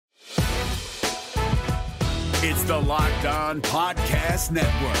It's the Locked On Podcast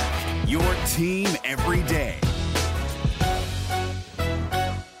Network, your team every day.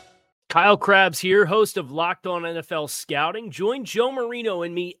 Kyle Krabs here, host of Locked On NFL Scouting. Join Joe Marino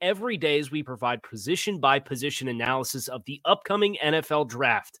and me every day as we provide position-by-position analysis of the upcoming NFL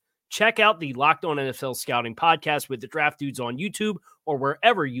Draft. Check out the Locked On NFL Scouting podcast with the Draft Dudes on YouTube or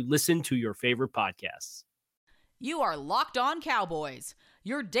wherever you listen to your favorite podcasts. You are Locked On Cowboys,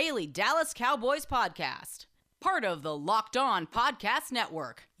 your daily Dallas Cowboys podcast. Part of the Locked On Podcast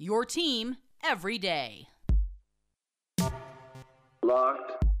Network, your team every day.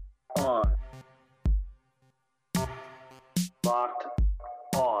 Locked On. Locked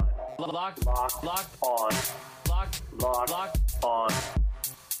On. Locked On. Locked On. Locked On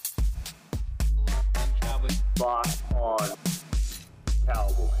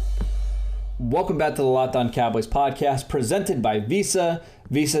Cowboys. Welcome back to the Locked On Cowboys podcast presented by Visa.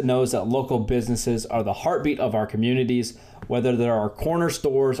 Visa knows that local businesses are the heartbeat of our communities. Whether they're our corner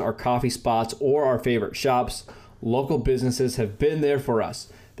stores, our coffee spots, or our favorite shops, local businesses have been there for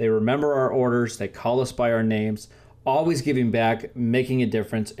us. They remember our orders, they call us by our names, always giving back, making a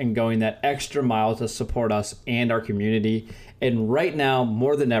difference, and going that extra mile to support us and our community. And right now,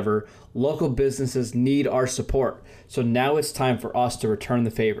 more than ever, local businesses need our support. So now it's time for us to return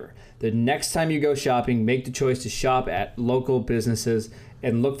the favor. The next time you go shopping, make the choice to shop at local businesses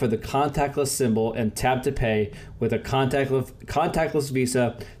and look for the contactless symbol and tap to pay with a contactless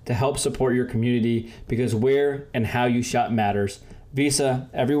Visa to help support your community, because where and how you shop matters. Visa,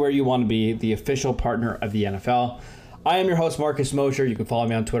 everywhere you want to be, the official partner of the NFL. I am your host, Marcus Mosher. You can follow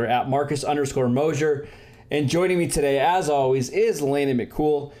me on Twitter at Marcus_Mosher. And joining me today, as always, is Landon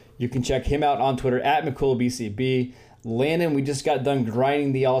McCool. You can check him out on Twitter at McCoolBCB. Landon, we just got done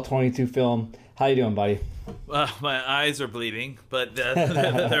grinding the All-22 film. How you doing, buddy? My eyes are bleeding, but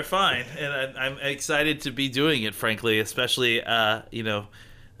they're fine, and I'm excited to be doing it. Frankly, especially having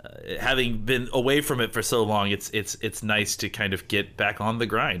been away from it for so long, it's nice to kind of get back on the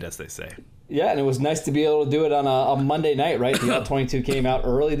grind, as they say. Yeah, and it was nice to be able to do it on a Monday night, right? The All-22 came out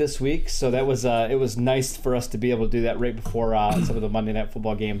early this week, so that was it was nice for us to be able to do that right before some of the Monday Night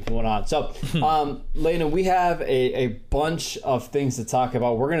Football games went on. So, Landon, we have a bunch of things to talk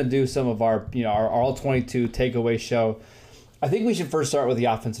about. We're going to do some of our All-22 takeaway show. I think we should first start with the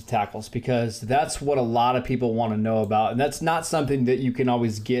offensive tackles, because that's what a lot of people want to know about, and that's not something that you can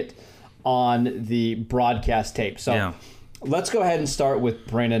always get on the broadcast tape. So. Yeah. Let's go ahead and start with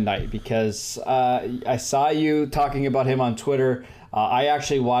Brandon Knight, because I saw you talking about him on Twitter. I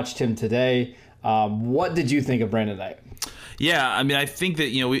actually watched him today. What did you think of Brandon Knight? Yeah, I mean, I think that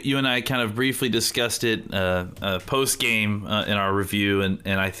you and I kind of briefly discussed it post game in our review, and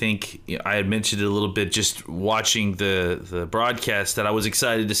I think I had mentioned it a little bit just watching the broadcast, that I was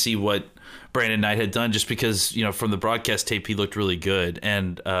excited to see what Brandon Knight had done, just because from the broadcast tape he looked really good,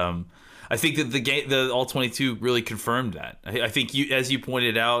 and I think that the All-22 really confirmed that. I think as you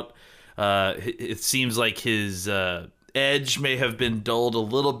pointed out, it seems like his edge may have been dulled a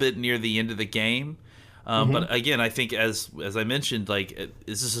little bit near the end of the game. But again, I think as I mentioned,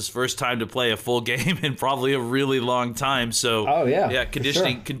 this is his first time to play a full game in probably a really long time. So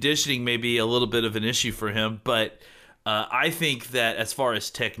conditioning may be a little bit of an issue for him, but I think that as far as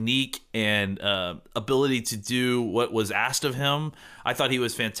technique and ability to do what was asked of him, I thought he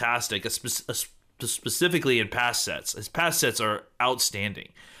was fantastic, specifically in pass sets. His pass sets are outstanding.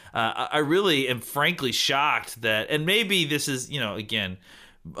 I really am frankly shocked that, and maybe this is, again,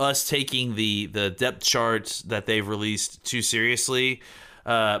 us taking the depth charts that they've released too seriously.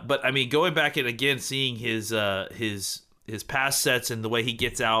 But I mean, going back and again seeing his pass sets and the way he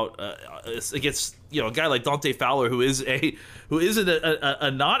gets out against a guy like Dante Fowler, who isn't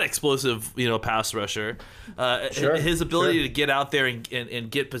a non-explosive pass rusher. His ability to get out there and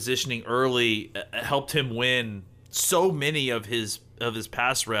get positioning early helped him win so many of his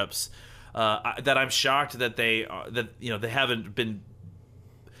pass reps that I'm shocked that they haven't been.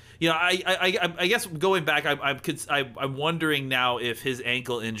 I guess going back, I'm wondering now if his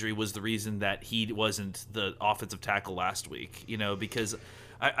ankle injury was the reason that he wasn't the offensive tackle last week. Because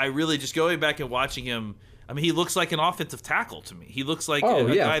I really, just going back and watching him, I mean, he looks like an offensive tackle to me. He looks like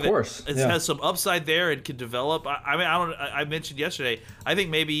a guy that has some upside there and can develop. I mentioned yesterday, I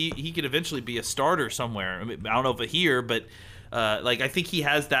think maybe he could eventually be a starter somewhere. I mean, I don't know if here, but. I think he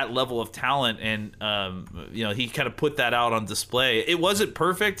has that level of talent, and he kind of put that out on display. It wasn't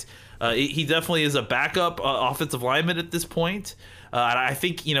perfect. He definitely is a backup offensive lineman at this point. And I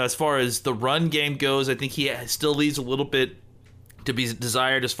think as far as the run game goes, I think he still leaves a little bit to be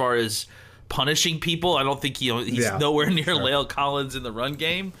desired as far as punishing people. I don't think he's nowhere near La'el Collins in the run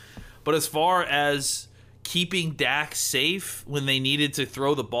game. But as far as keeping Dak safe when they needed to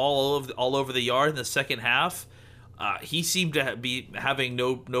throw the ball all over the yard in the second half. He seemed to be having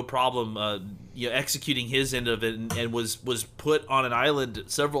no problem executing his end of it, and was put on an island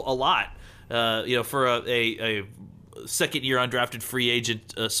a lot for a second-year undrafted free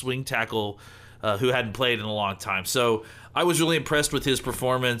agent swing tackle who hadn't played in a long time. So I was really impressed with his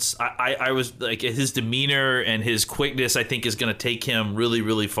performance. I was like, his demeanor and his quickness, I think, is going to take him really,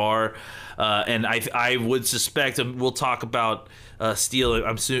 really far. And I would suspect, and we'll talk about Steele,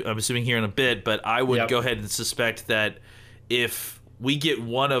 I'm assuming here in a bit, but I would go ahead and suspect that if we get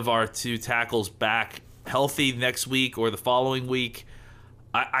one of our two tackles back healthy next week or the following week,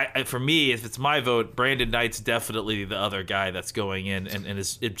 for me, if it's my vote, Brandon Knight's definitely the other guy that's going in, and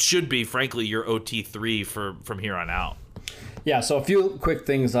it should be, frankly, your OT3 from here on out. Yeah, so a few quick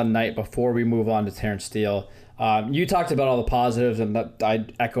things on Knight before we move on to Terrence Steele. You talked about all the positives, and I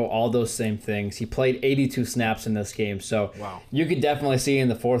echo all those same things. He played 82 snaps in this game, so you could definitely see in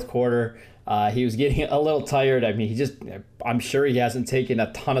the fourth quarter he was getting a little tired. I mean, I'm sure he hasn't taken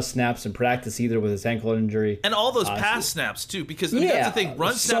a ton of snaps in practice either with his ankle injury. And all those pass snaps, too, because that's the thing.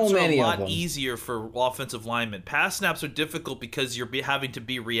 Run snaps are a lot easier for offensive linemen. Pass snaps are difficult because you're having to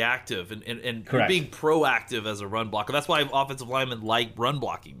be reactive and you're being proactive as a run blocker. That's why offensive linemen like run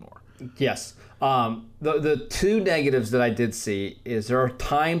blocking more. Yes. The two negatives that I did see is there are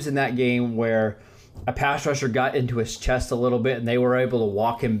times in that game where a pass rusher got into his chest a little bit and they were able to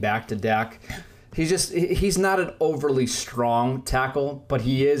walk him back to Dak. He's not an overly strong tackle, but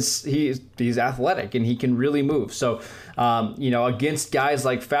he's athletic and he can really move. So, against guys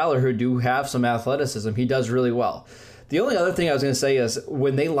like Fowler who do have some athleticism, he does really well. The only other thing I was going to say is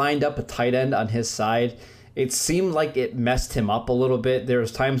when they lined up a tight end on his side, it seemed like it messed him up a little bit. There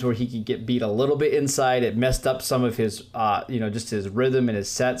was times where he could get beat a little bit inside. It messed up some of his, just his rhythm and his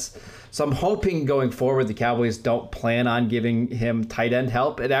sets. So I'm hoping going forward the Cowboys don't plan on giving him tight end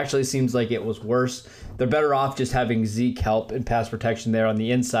help. It actually seems like it was worse. They're better off just having Zeke help in pass protection there on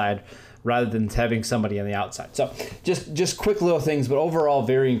the inside rather than having somebody on the outside. So just quick little things, but overall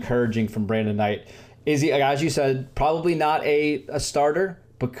very encouraging from Brandon Knight. Is he, as you said, probably not a starter,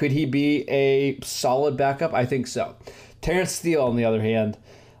 but could he be a solid backup? I think so. Terrence Steele, on the other hand,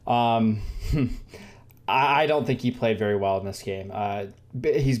 I don't think he played very well in this game.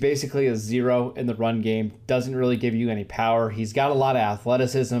 He's basically a zero in the run game. Doesn't really give you any power. He's got a lot of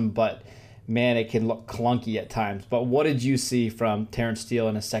athleticism, but man, it can look clunky at times. But what did you see from Terrence Steele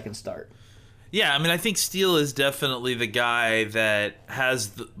in his second start? Yeah, I mean, I think Steele is definitely the guy that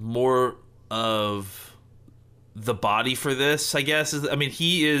has more of the body for this, I guess.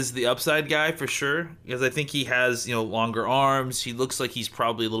 He is the upside guy for sure, because I think he has, longer arms. He looks like he's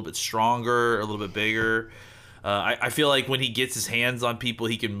probably a little bit stronger, a little bit bigger. I feel like when he gets his hands on people,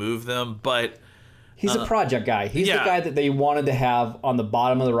 he can move them, but he's a project guy. He's the guy that they wanted to have on the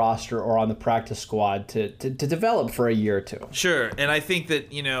bottom of the roster or on the practice squad to develop for a year or two. Sure, and I think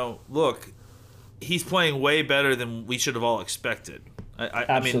that, look, he's playing way better than we should have all expected.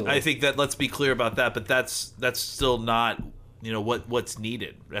 I think that, let's be clear about that, but that's still not what's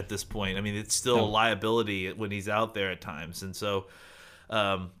needed at this point. I mean, it's still a liability when he's out there at times, and so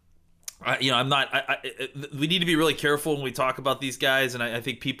we need to be really careful when we talk about these guys, and I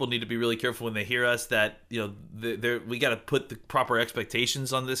think people need to be really careful when they hear us that we got to put the proper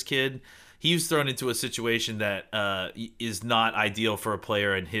expectations on this kid. He was thrown into a situation that is not ideal for a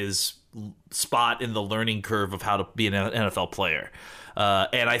player in his spot in the learning curve of how to be an NFL player.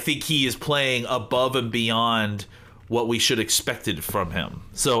 And I think he is playing above and beyond what we should expected from him.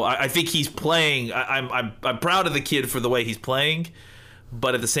 So I think he's playing. I'm proud of the kid for the way he's playing,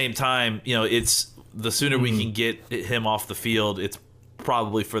 but at the same time, it's the sooner we can get him off the field, it's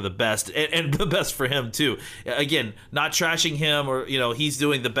probably for the best, and the best for him too. Again, not trashing him, or he's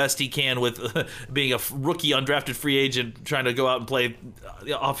doing the best he can with being a rookie undrafted free agent trying to go out and play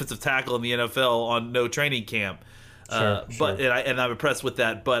offensive tackle in the NFL on no training camp. Sure. But I'm impressed with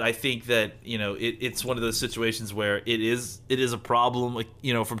that. But I think that it's one of those situations where it is a problem.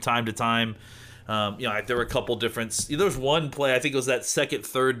 From time to time, there were a couple different. There was one play, I think it was that second,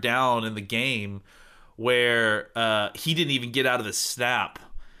 third down in the game, where he didn't even get out of the snap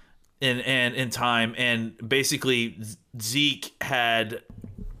in time, and basically Zeke had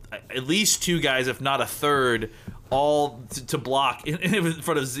at least two guys, if not a third, all to block in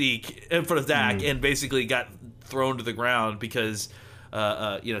front of Dak, and basically got thrown to the ground because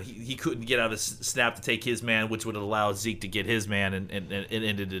he couldn't get out of his snap to take his man, which would allow Zeke to get his man, and it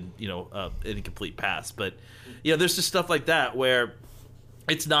ended in an incomplete pass. But there's just stuff like that where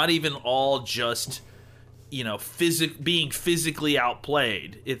it's not even all just being physically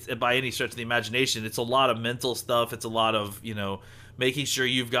outplayed. It's by any stretch of the imagination. It's a lot of mental stuff. It's a lot of making sure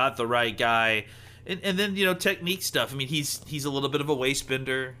you've got the right guy, and then technique stuff. I mean, he's a little bit of a waist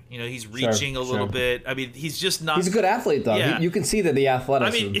bender. He's reaching a little bit. I mean, he's just not. He's a good athlete though. Yeah. You can see that the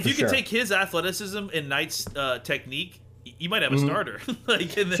athleticism. I mean, if you can take his athleticism and Knight's technique, you might have a starter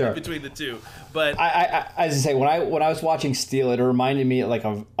between the two. But as I say, when I was watching Steele, it reminded me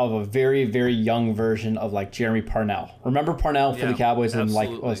of a very, very young version of like Jeremy Parnell. Remember Parnell for the Cowboys in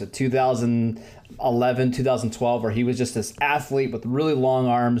what was it, 2011, 2012, where he was just this athlete with really long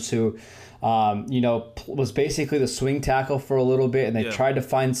arms who was basically the swing tackle for a little bit, and they tried to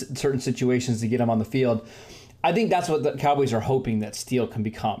find certain situations to get him on the field. I think that's what the Cowboys are hoping that Steele can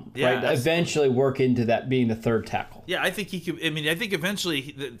become, right? Eventually work into that being the third tackle. Yeah, I think he could. I mean, I think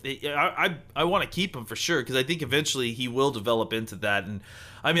eventually, I want to keep him for sure, because I think eventually he will develop into that. And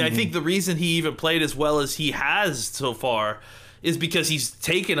I mean, I think the reason he even played as well as he has so far is because he's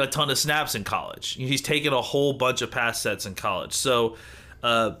taken a ton of snaps in college. He's taken a whole bunch of pass sets in college. So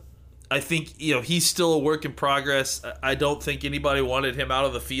I think he's still a work in progress. I don't think anybody wanted him out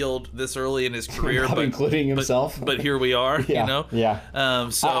of the field this early in his career, including himself. But here we are. Yeah.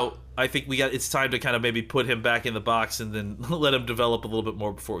 So I think it's time to kind of maybe put him back in the box and then let him develop a little bit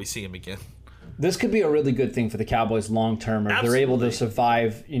more before we see him again. This could be a really good thing for the Cowboys long term, if they're able to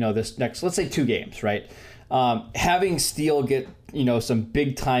survive, this next, let's say 2 games, right? Having Steele get some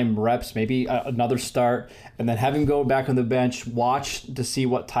big time reps, maybe another start, and then have him go back on the bench, watch to see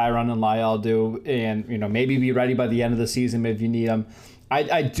what Tyron and Lyle do, and maybe be ready by the end of the season if you need them.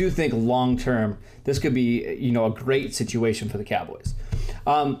 I do think long term this could be a great situation for the Cowboys.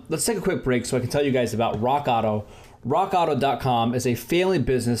 Let's take a quick break so I can tell you guys about Rock Auto. RockAuto.com is a family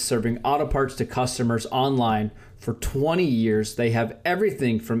business serving auto parts to customers online for 20 years. They have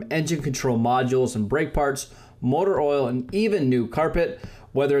everything from engine control modules and brake parts, motor oil, and even new carpet.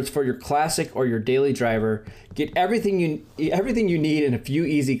 Whether it's for your classic or your daily driver, get everything you need in a few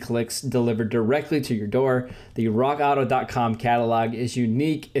easy clicks delivered directly to your door. The RockAuto.com catalog is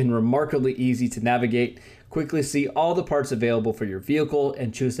unique and remarkably easy to navigate. Quickly see all the parts available for your vehicle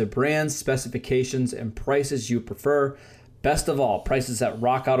and choose the brands, specifications, and prices you prefer. Best of all, prices at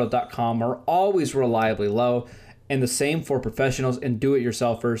RockAuto.com are always reliably low, and the same for professionals and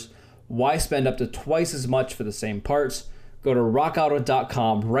do-it-yourselfers. Why spend up to twice as much for the same parts? Go to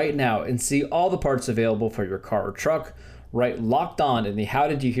RockAuto.com right now and see all the parts available for your car or truck. Write Locked On in the How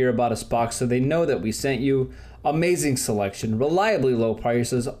Did You Hear About Us box so they know that we sent you. Amazing selection, reliably low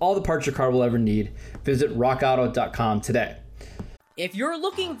prices, all the parts your car will ever need. Visit RockAuto.com today. If you're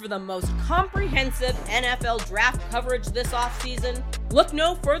looking for the most comprehensive NFL draft coverage this offseason, look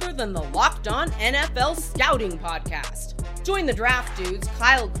no further than the Locked On NFL Scouting Podcast. Join the draft dudes,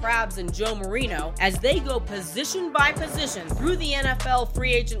 Kyle Krabs and Joe Marino, as they go position by position through the NFL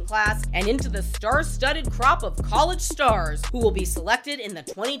free agent class and into the star-studded crop of college stars who will be selected in the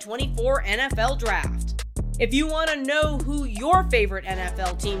 2024 NFL Draft. If you want to know who your favorite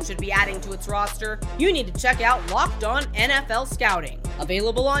NFL team should be adding to its roster, you need to check out Locked On NFL Scouting,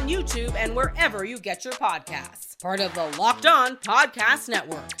 available on YouTube and wherever you get your podcasts. Part of the Locked On Podcast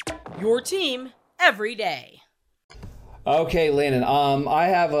Network. Your team every day. Okay, Landon. I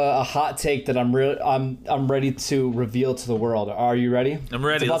have a hot take that I'm ready to reveal to the world. Are you ready? I'm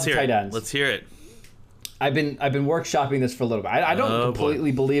ready. Let's hear it. Let's hear it. I've been workshopping this for a little bit. I don't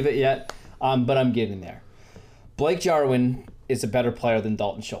completely believe it yet, but I'm getting there. Blake Jarwin is a better player than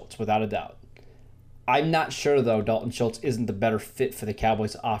Dalton Schultz, without a doubt. I'm not sure, though, Dalton Schultz isn't the better fit for the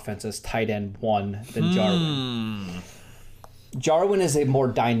Cowboys' offense as tight end 1 than Jarwin. Jarwin is a more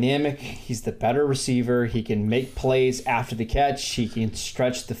dynamic. He's the better receiver. He can make plays after the catch. He can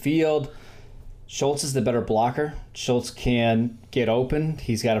stretch the field. Schultz is the better blocker. Schultz can get open.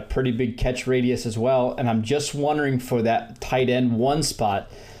 He's got a pretty big catch radius as well. And I'm just wondering for that tight end 1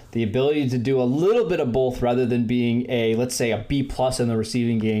 spot, the ability to do a little bit of both rather than being let's say a B+ in the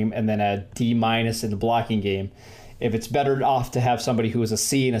receiving game and then a D- in the blocking game. If it's better off to have somebody who is a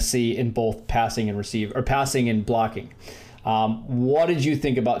C and a C in both passing and passing and blocking. What did you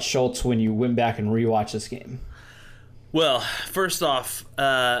think about Schultz when you went back and rewatched this game? Well, first off,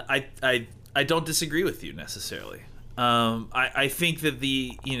 I don't disagree with you necessarily. I think that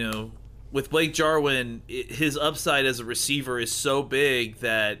with Blake Jarwin, his upside as a receiver is so big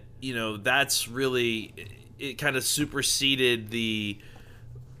that, that's really, it kind of superseded the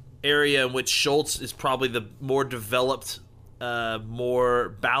area in which Schultz is probably the more developed, more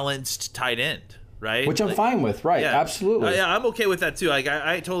balanced tight end, right? Which I'm fine with, right? Yeah. Absolutely. Yeah, I'm okay with that too.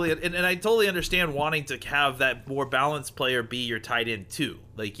 I totally understand wanting to have that more balanced player be your tight end too.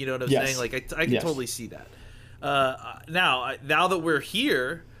 Like, you know what I'm saying? Like, I can totally see that. Now that we're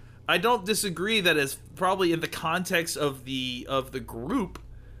here, I don't disagree that is probably in the context of the group,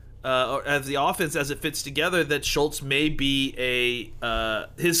 or as the offense as it fits together, that Schultz may be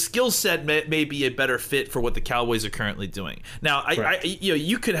his skill set may be a better fit for what the Cowboys are currently doing. Now,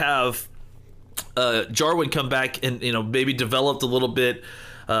 you could have Jarwin come back and maybe developed a little bit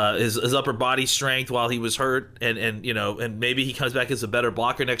his upper body strength while he was hurt, and maybe he comes back as a better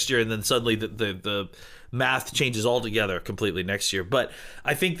blocker next year, and then suddenly the math changes altogether completely next year. But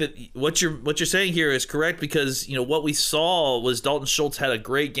I think that what you're saying here is correct, because what we saw was Dalton Schultz had a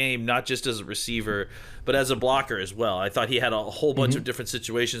great game, not just as a receiver but as a blocker as well. I thought he had a whole bunch of different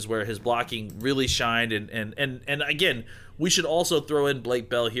situations where his blocking really shined, and again, we should also throw in Blake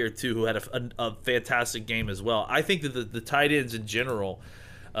Bell here too, who had a fantastic game as well. I think that the tight ends in general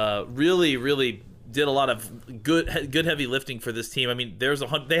really did a lot of good heavy lifting for this team. I mean,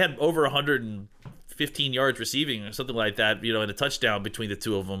 they had over 115 yards receiving or something like that, and a touchdown between the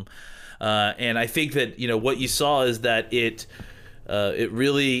two of them. And I think that what you saw is that it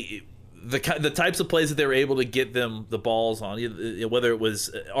really, the types of plays that they were able to get them the balls on, whether it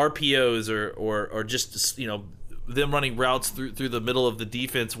was RPOs or just them running routes through the middle of the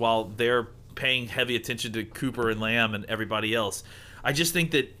defense while they're paying heavy attention to Cooper and Lamb and everybody else. I just think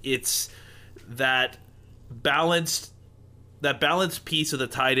that it's that balanced piece of the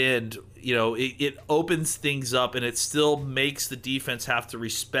tight end. It opens things up, and it still makes the defense have to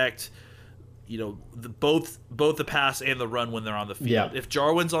respect both the pass and the run when they're on the field. Yeah. If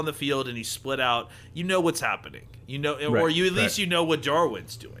Jarwin's on the field and he's split out, what's happening. Or you at least know what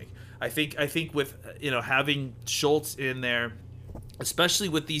Jarwin's doing. I think with having Schultz in there, especially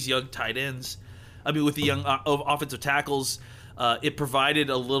with these young tight ends, with the young offensive tackles, it provided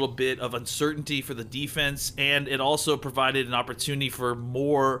a little bit of uncertainty for the defense, and it also provided an opportunity for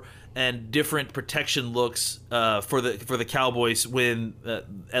more and different protection looks for the Cowboys when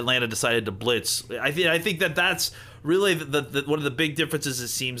Atlanta decided to blitz. I think that's really the one of the big differences, it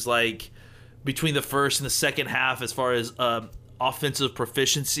seems like, between the first and the second half as far as offensive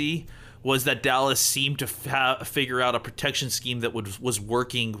proficiency, was that Dallas seemed to figure out a protection scheme that was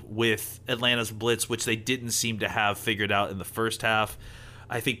working with Atlanta's blitz, which they didn't seem to have figured out in the first half.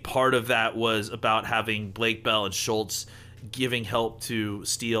 I think part of that was about having Blake Bell and Schultz giving help to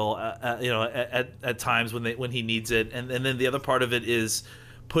Steele, at times when he needs it, and then the other part of it is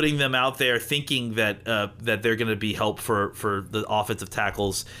putting them out there thinking that they're going to be help for the offensive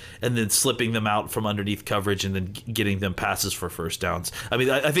tackles, and then slipping them out from underneath coverage and then getting them passes for first downs.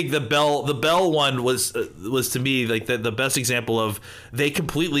 I think the Bell one was to me like the best example of they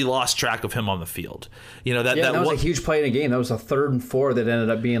completely lost track of him on the field. That was a huge play in the game. That was a 3rd and 4 that ended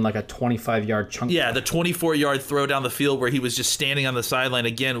up being like a 25-yard chunk. Yeah, the 24-yard throw down the field where he was just standing on the sideline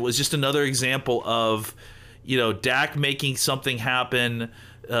again was just another example of Dak making something happen.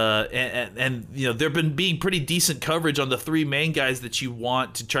 And there have been being pretty decent coverage on the three main guys that you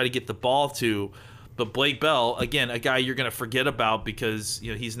want to try to get the ball to. But Blake Bell, again, a guy you're going to forget about because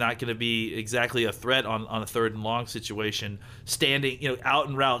he's not going to be exactly a threat on a 3rd and long situation. Standing, out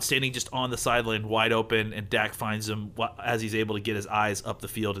and route, standing just on the sideline, wide open, and Dak finds him as he's able to get his eyes up the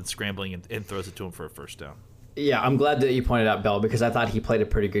field and scrambling and throws it to him for a first down. Yeah, I'm glad that you pointed out Bell because I thought he played a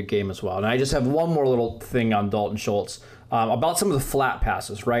pretty good game as well. And I just have one more little thing on Dalton Schultz about some of the flat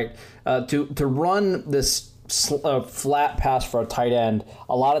passes, right? To run this flat pass for a tight end,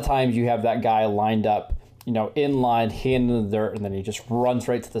 a lot of times you have that guy lined up, in line, hand in the dirt, and then he just runs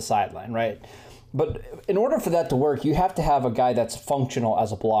right to the sideline, right? But in order for that to work, you have to have a guy that's functional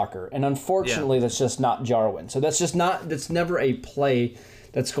as a blocker. And unfortunately, that's just not Jarwin. So that's never a play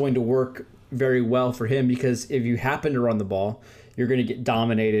that's going to work very well for him, because if you happen to run the ball, you're going to get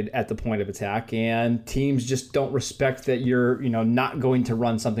dominated at the point of attack, and teams just don't respect that you're not going to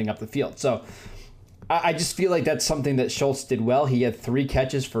run something up the field. So I just feel like that's something that Schultz did well. He had 3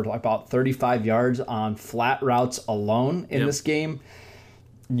 catches for about 35 yards on flat routes alone in this game.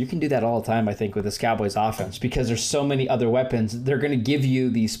 You can do that all the time, I think, with this Cowboys offense, because there's so many other weapons. They're going to give you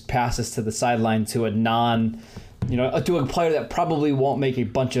these passes to the sideline to to a player that probably won't make a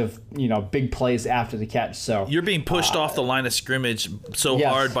bunch of big plays after the catch. So you're being pushed off the line of scrimmage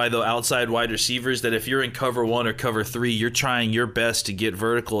hard by the outside wide receivers that if you're in cover 1 or cover 3, you're trying your best to get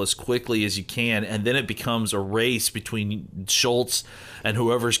vertical as quickly as you can, and then it becomes a race between Schultz and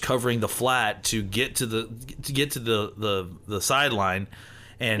whoever's covering the flat to get to the sideline.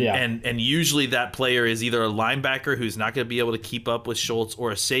 And usually that player is either a linebacker who's not going to be able to keep up with Schultz, or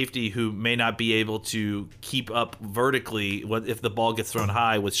a safety who may not be able to keep up vertically if the ball gets thrown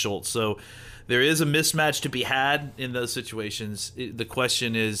high with Schultz. So there is a mismatch to be had in those situations. The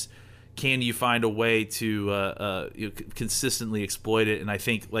question is, can you find a way to consistently exploit it? And I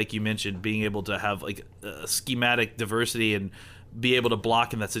think, like you mentioned, being able to have like a schematic diversity and be able to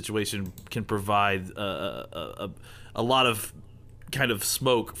block in that situation can provide a lot of kind of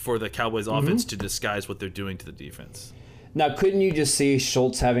smoke for the Cowboys offense to disguise what they're doing to the defense. Now, couldn't you just see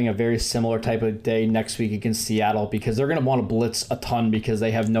Schultz having a very similar type of day next week against Seattle, because they're going to want to blitz a ton because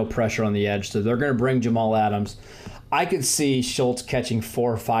they have no pressure on the edge, so they're going to bring Jamal Adams. I could see Schultz catching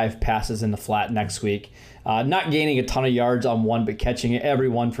 4 or 5 passes in the flat next week, not gaining a ton of yards on one, but catching every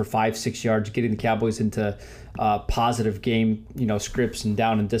one for 5-6 yards, getting the Cowboys into positive game, scripts and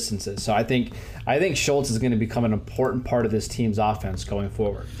down and distances. So I think Schultz is going to become an important part of this team's offense going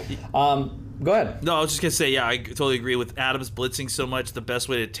forward. Go ahead. No, I was just going to say, yeah, I totally agree with Adams blitzing so much. The best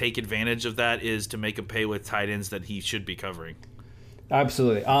way to take advantage of that is to make him pay with tight ends that he should be covering.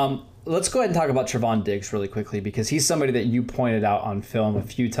 Absolutely. Let's go ahead and talk about Trevon Diggs really quickly, because he's somebody that you pointed out on film a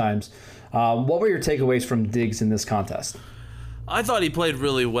few times. What were your takeaways from Diggs in this contest? I thought he played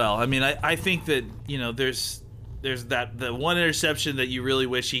really well. I mean, I think that, there's the one interception that you really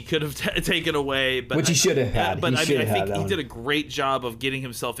wish he could have taken away, but which he should have had. But I think he did a great job of getting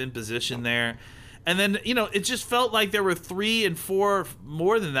himself in position there. And then, it just felt like there were 3 and 4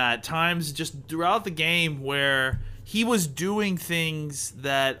 more than that times just throughout the game where he was doing things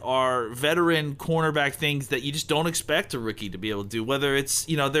that are veteran cornerback things that you just don't expect a rookie to be able to do. Whether it's,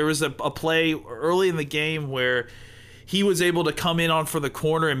 there was a play early in the game where he was able to come in on for the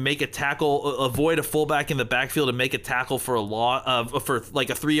corner and make a tackle, avoid a fullback in the backfield and make a tackle for for like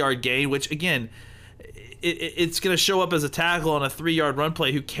a 3-yard gain, which again, it's going to show up as a tackle on a 3-yard run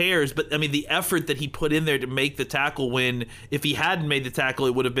play. Who cares? But I mean, the effort that he put in there to make the tackle, when if he hadn't made the tackle,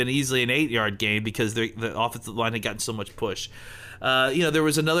 it would have been easily an 8-yard gain because the offensive line had gotten so much push. There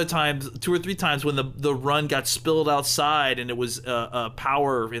was another time, 2 or 3 times, when the run got spilled outside and it was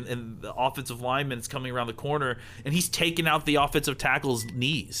power and the offensive lineman is coming around the corner and he's taking out the offensive tackle's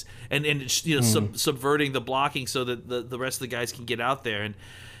knees and subverting the blocking so that the rest of the guys can get out there. And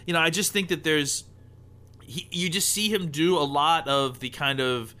I just think that you just see him do a lot of the kind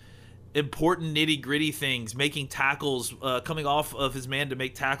of important nitty-gritty things, making tackles, coming off of his man to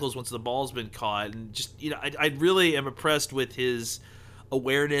make tackles once the ball's been caught. And just, I really am impressed with his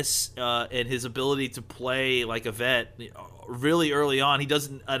awareness and his ability to play like a vet really early on. He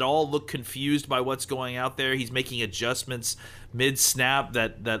doesn't at all look confused by what's going out there. He's making adjustments mid-snap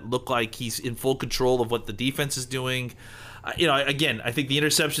that look like he's in full control of what the defense is doing. Again, I think the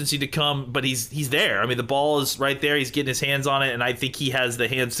interceptions need to come, but he's there. I mean, the ball is right there. He's getting his hands on it, and I think he has the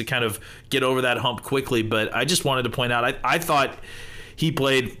hands to kind of get over that hump quickly. But I just wanted to point out, I thought he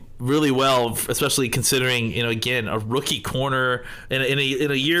played really well, especially considering, again, a rookie corner in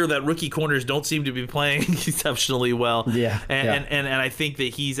a year that rookie corners don't seem to be playing exceptionally well. And I think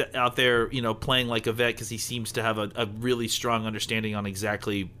that he's out there, playing like a vet because he seems to have a really strong understanding on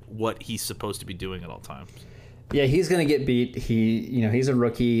exactly what he's supposed to be doing at all times. Yeah, he's going to get beat. He's a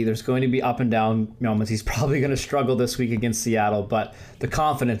rookie. There's going to be up and down moments. He's probably going to struggle this week against Seattle, but the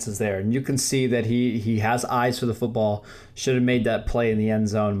confidence is there. And you can see that he has eyes for the football. Should have made that play in the end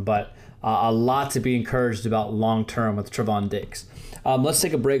zone, but a lot to be encouraged about long-term with Trevon Diggs. Let's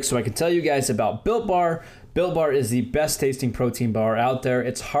take a break so I can tell you guys about Built Bar. Built Bar is the best tasting protein bar out there.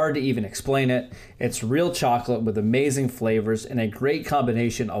 It's hard to even explain it. It's real chocolate with amazing flavors and a great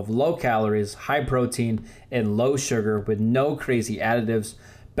combination of low calories, high protein, and low sugar with no crazy additives.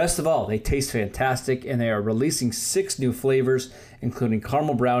 Best of all, they taste fantastic, and they are releasing 6 new flavors, including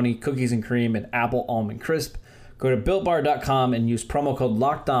caramel brownie, cookies and cream, and apple almond crisp. Go to BuiltBar.com and use promo code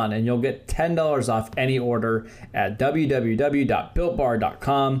LOCKEDON, and you'll get $10 off any order at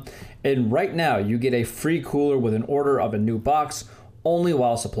www.BuiltBar.com. And right now, you get a free cooler with an order of a new box, only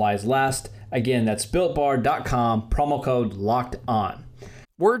while supplies last. Again, that's BuiltBar.com, promo code LOCKEDON.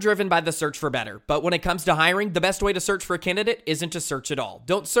 We're driven by the search for better, but when it comes to hiring, the best way to search for a candidate isn't to search at all.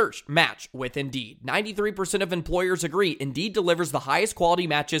 Don't search, match with Indeed. 93% of employers agree Indeed delivers the highest quality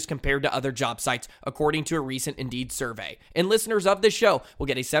matches compared to other job sites, according to a recent Indeed survey. And listeners of this show will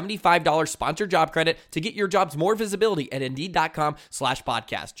get a $75 sponsored job credit to get your jobs more visibility at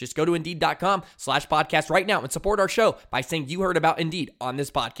Indeed.com/podcast. Just go to Indeed.com/podcast right now and support our show by saying you heard about Indeed on this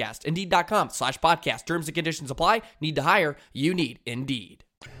podcast. Indeed.com/podcast. Terms and conditions apply. Need to hire? You need Indeed.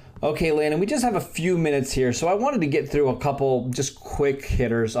 Okay, Landon, we just have a few minutes here, so I wanted to get through a couple just quick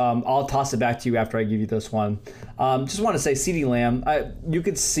hitters. I'll toss it back to you after I give you this one. Just want to say CeeDee Lamb, you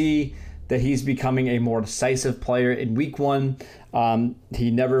could see that he's becoming a more decisive player. In week 1,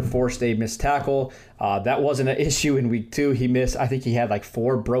 he never forced a missed tackle. That wasn't an issue in week 2. I think he had like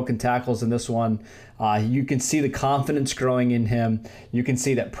 4 broken tackles in this one. You can see the confidence growing in him. You can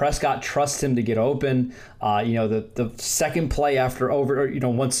see that Prescott trusts him to get open. The second play after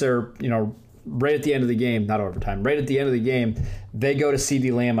once they're, right at the end of the game, not overtime, right at the end of the game, they go to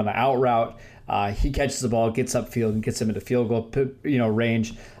CeeDee Lamb on an out route. He catches the ball, gets upfield, and gets him into field goal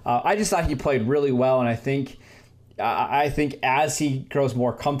range. I just thought he played really well, and I think as he grows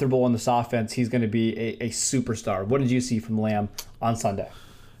more comfortable in this offense, he's going to be a superstar. What did you see from Lamb on Sunday?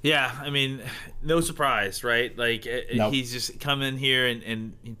 Yeah, I mean, no surprise, right? Like, Nope. He's just come in here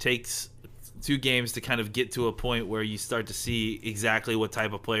and he takes 2 games to kind of get to a point where you start to see exactly what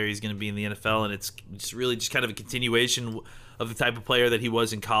type of player he's going to be in the NFL, and it's really just kind of a continuation of the type of player that he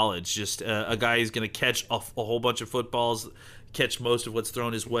was in college. Just a guy who's going to catch a whole bunch of footballs, catch most of what's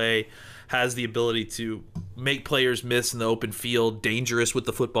thrown his way, has the ability to make players miss in the open field, dangerous with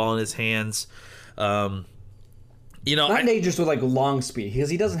the football in his hands. Not dangerous with like long speed, because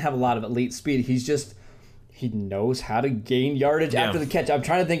he doesn't have a lot of elite speed. He knows how to gain yardage after the catch. I'm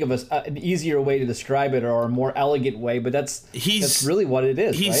trying to think of an easier way to describe it, or a more elegant way, but that's really what it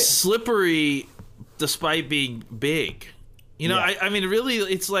is. He's right? slippery despite being big. I mean, really,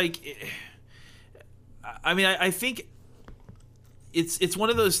 it's like, I think it's one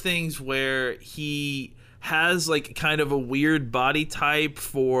of those things where he has like kind of a weird body type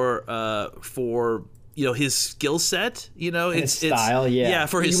for his skill set, his style,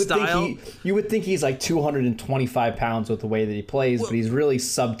 for his style. You would think he's like 225 pounds with the way that he plays, but he's really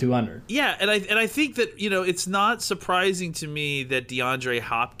sub 200. Yeah, and I think that it's not surprising to me that DeAndre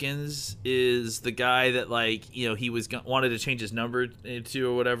Hopkins is the guy that he wanted to change his number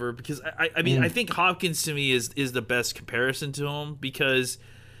to or whatever, because I think Hopkins to me is the best comparison to him, because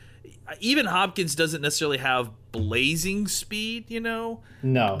even Hopkins doesn't necessarily have blazing speed, No.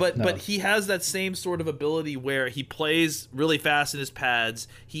 But he has that same sort of ability where he plays really fast in his pads.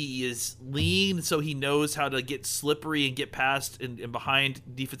 He is lean, so he knows how to get slippery and get past and behind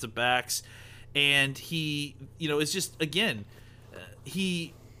defensive backs. And he, is just, again,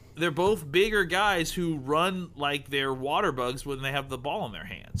 they're both bigger guys who run like they're water bugs when they have the ball in their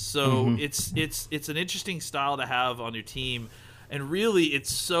hands. So it's an interesting style to have on your team. And really,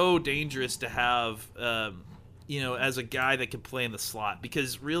 it's so dangerous to have, as a guy that can play in the slot,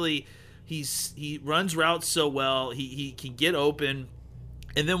 because really, he runs routes so well. He can get open,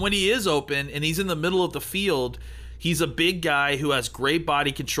 and then when he is open and he's in the middle of the field, he's a big guy who has great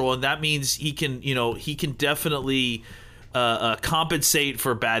body control, and that means he can definitely compensate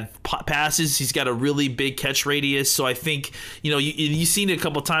for bad passes. He's got a really big catch radius, so I think you've seen it a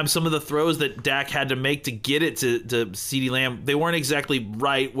couple times. Some of the throws that Dak had to make to get it to CeeDee Lamb, they weren't exactly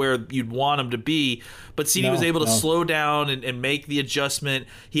right where you'd want them to be, but CeeDee was able to slow down and make the adjustment.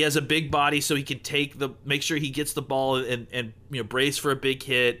 He has a big body, so he can make sure he gets the ball and brace for a big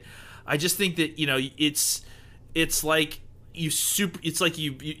hit. I just think that it's like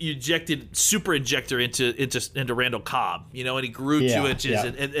you injected super injector into Randall Cobb, and he grew 2 inches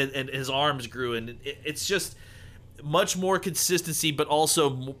and his arms grew, and it's just much more consistency, but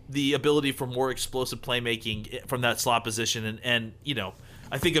also the ability for more explosive playmaking from that slot position, and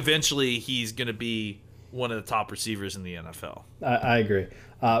I think eventually he's going to be one of the top receivers in the NFL. I agree.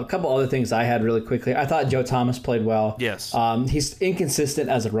 A couple other things I had really quickly. I thought Joe Thomas played well. Yes. He's inconsistent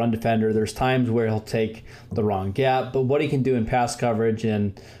as a run defender. There's times where he'll take the wrong gap, but what he can do in pass coverage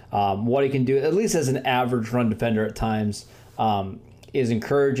and what he can do, at least as an average run defender at times, is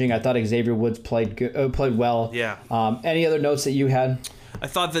encouraging. I thought Xavier Woods played well. Yeah. Any other notes that you had? I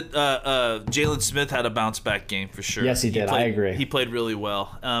thought that Jalen Smith had a bounce-back game for sure. Yes, he did. I agree. He played really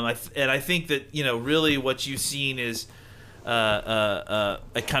well. And I think that, really what you've seen is a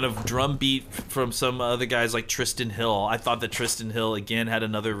kind of drumbeat from some other guys like Tristan Hill. I thought that Tristan Hill, again, had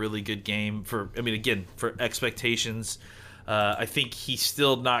another really good game for expectations. I think he's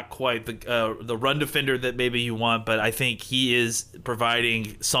still not quite the run defender that maybe you want, but I think he is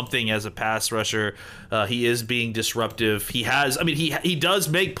providing something as a pass rusher. He is being disruptive. He does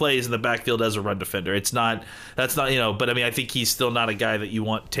make plays in the backfield as a run defender. But I think he's still not a guy that you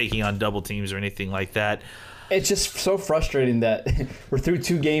want taking on double teams or anything like that. It's just so frustrating that we're through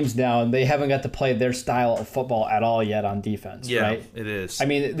 2 games now and they haven't got to play their style of football at all yet on defense. Yeah, right? It is. I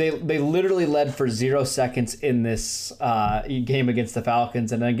mean, they literally led for 0 seconds in this game against the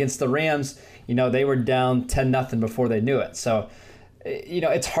Falcons, and against the Rams, they were down 10-0 before they knew it. So,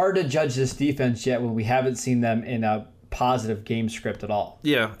 it's hard to judge this defense yet when we haven't seen them in a positive game script at all.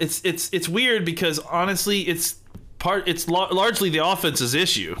 Yeah, it's weird because honestly, it's it's largely the offense's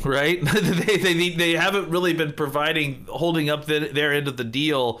issue, right? they haven't really been holding up their end of the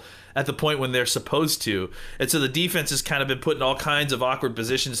deal at the point when they're supposed to. And so the defense has kind of been put in all kinds of awkward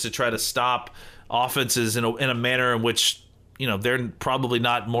positions to try to stop offenses in a manner in which, they're probably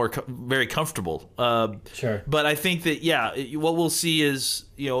not very comfortable. Sure. But I think that, what we'll see is,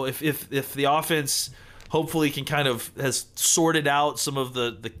 if the offense hopefully can kind of has sorted out some of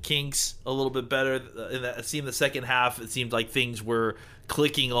the kinks a little bit better. It seemed the second half, it seemed like things were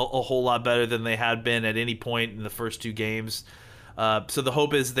clicking a whole lot better than they had been at any point in the first two games. So the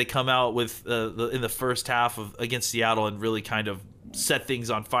hope is they come out with in the first half against Seattle and really kind of set things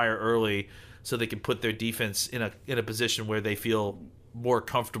on fire early, so they can put their defense in a position where they feel more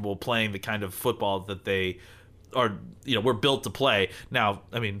comfortable playing the kind of football that they are, we're built to play. Now,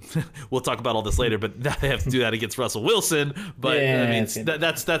 I mean, we'll talk about all this later, but they have to do that against Russell Wilson. But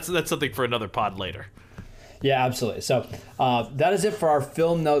that's something for another pod later. Yeah, absolutely. So that is it for our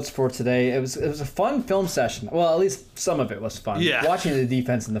film notes for today. It was a fun film session. Well, at least some of it was fun. Yeah. Watching the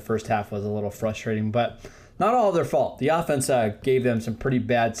defense in the first half was a little frustrating, but not all their fault. The offense gave them some pretty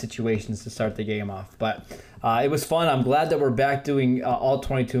bad situations to start the game off. But it was fun. I'm glad that we're back doing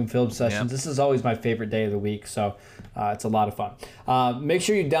All-22 film sessions. Yep. This is always my favorite day of the week, so it's a lot of fun. Make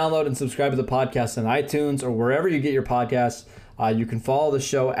sure you download and subscribe to the podcast on iTunes or wherever you get your podcasts. You can follow the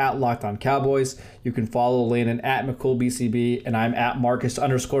show at Locked On Cowboys. You can follow Landon at McCoolBCB, and I'm at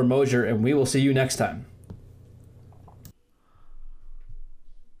Marcus_Mosier, and we will see you next time.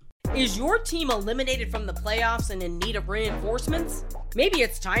 Is your team eliminated from the playoffs and in need of reinforcements? Maybe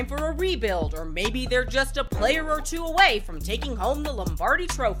it's time for a rebuild, or maybe they're just a player or two away from taking home the Lombardi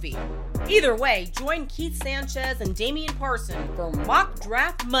Trophy. Either way, join Keith Sanchez and Damian Parson for Mock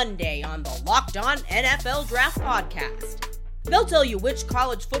Draft Monday on the Locked On NFL Draft Podcast. They'll tell you which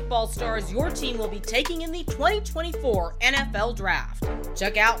college football stars your team will be taking in the 2024 NFL Draft.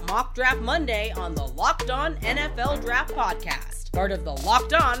 Check out Mock Draft Monday on the Locked On NFL Draft Podcast, part of the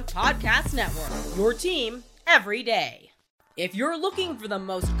Locked On Podcast Network, your team every day. If you're looking for the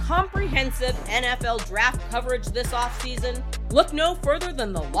most comprehensive NFL draft coverage this offseason, look no further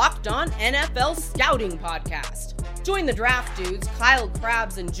than the Locked On NFL Scouting Podcast. Join the draft dudes, Kyle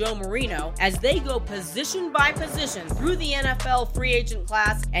Krabs and Joe Marino, as they go position by position through the NFL free agent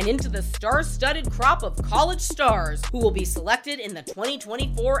class and into the star-studded crop of college stars who will be selected in the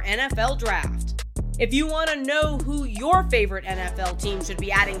 2024 NFL Draft. If you want to know who your favorite NFL team should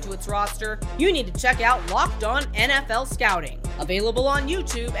be adding to its roster, you need to check out Locked On NFL Scouting, available on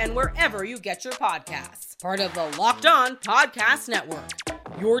YouTube and wherever you get your podcasts. Part of the Locked On Podcast Network,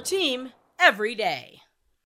 your team every day.